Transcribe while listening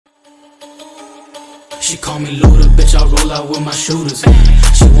She call me Luda, bitch, I roll out with my shooters.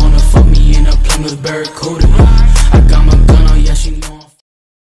 She wanna fuck me in a Plymouth Barracuda. I got my gun on, yeah, she know I'm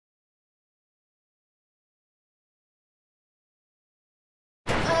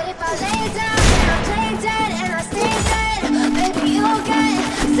But if I lay down and I play dead and I stay dead, baby, you'll get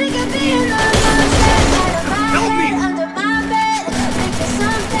sick of being the monster out of my head, under my bed, thinking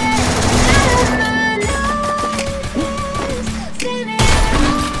something out of my nose, seen it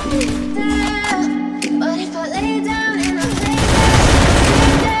right there. But if I lay down and I play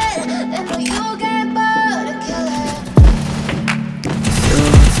dead, then will you get bored of killing? Still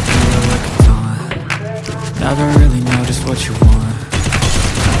wants to feel like a taunt. Never really know just what you want.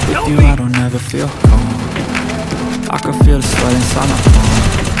 With you I don't ever feel calm. I can feel the sweat inside my palm.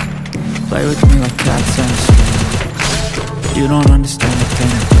 Play with me like cats and a string. You don't understand the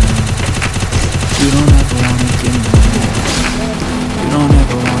pain of pain. You don't ever wanna give me more. You don't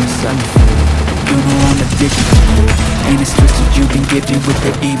ever wanna set me free. You know I'm addicted to you. Ain't as twisted you can get me with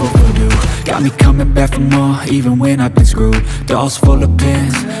the evil voodoo. Got me coming back for more even when I've been screwed. Dolls full of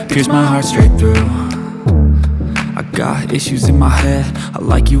pins, pierce my heart straight through. I got issues in my head. I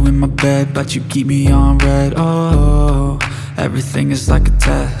like you in my bed, but you keep me on red. Oh, everything is like a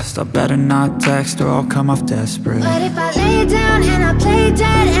test. I better not text or I'll come off desperate. But if I lay down and I play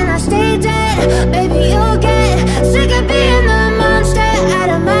dead and I stay dead, baby, you'll get sick of being the monster out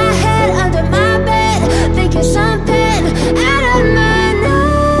of my head, under my bed, thinking something out of my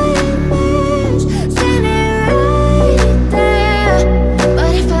nightmares, seen it right there.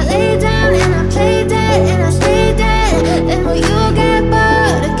 But if I lay down and I play dead and I stay dead, then will you get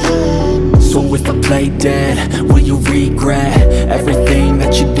bored of killing? So if I play dead, will you regret everything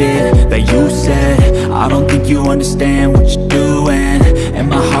that you did, that you said? I don't think you understand what you're doing, and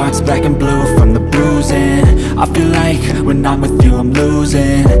my heart's black and blue from the bruising. I feel like when I'm with you I'm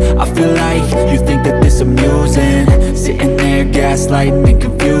losing. I feel like you think that this amusing, sitting there gaslighting and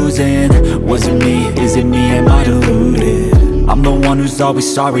confusing. Was it me? Is it me? Am I deluded? I'm the one who's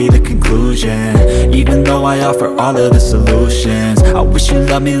always sorry, the conclusion. Even though I offer all of the solutions, I wish you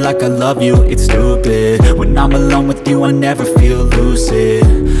loved me like I love you, it's stupid. When I'm alone with you I never feel lucid.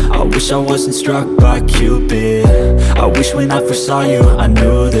 I wish I wasn't struck by Cupid. I wish when I first saw you I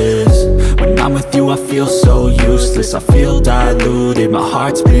knew this. When I'm with you I feel so useless. I feel diluted, my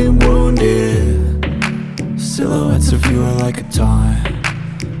heart's been wounded. Silhouettes of you are like a taunt.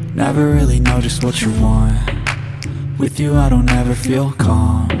 Never really know just what you want. With you I don't ever feel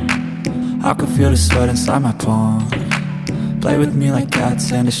calm. I can feel the sweat inside my palm. Play with me like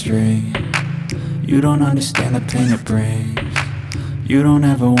cats and a string. You don't understand the pain it brings. You don't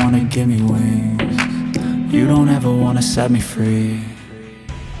ever wanna give me wings. You don't ever wanna set me free.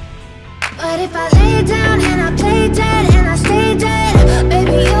 But if I lay down and I play dead and I stay dead,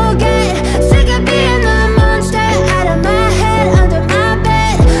 baby, you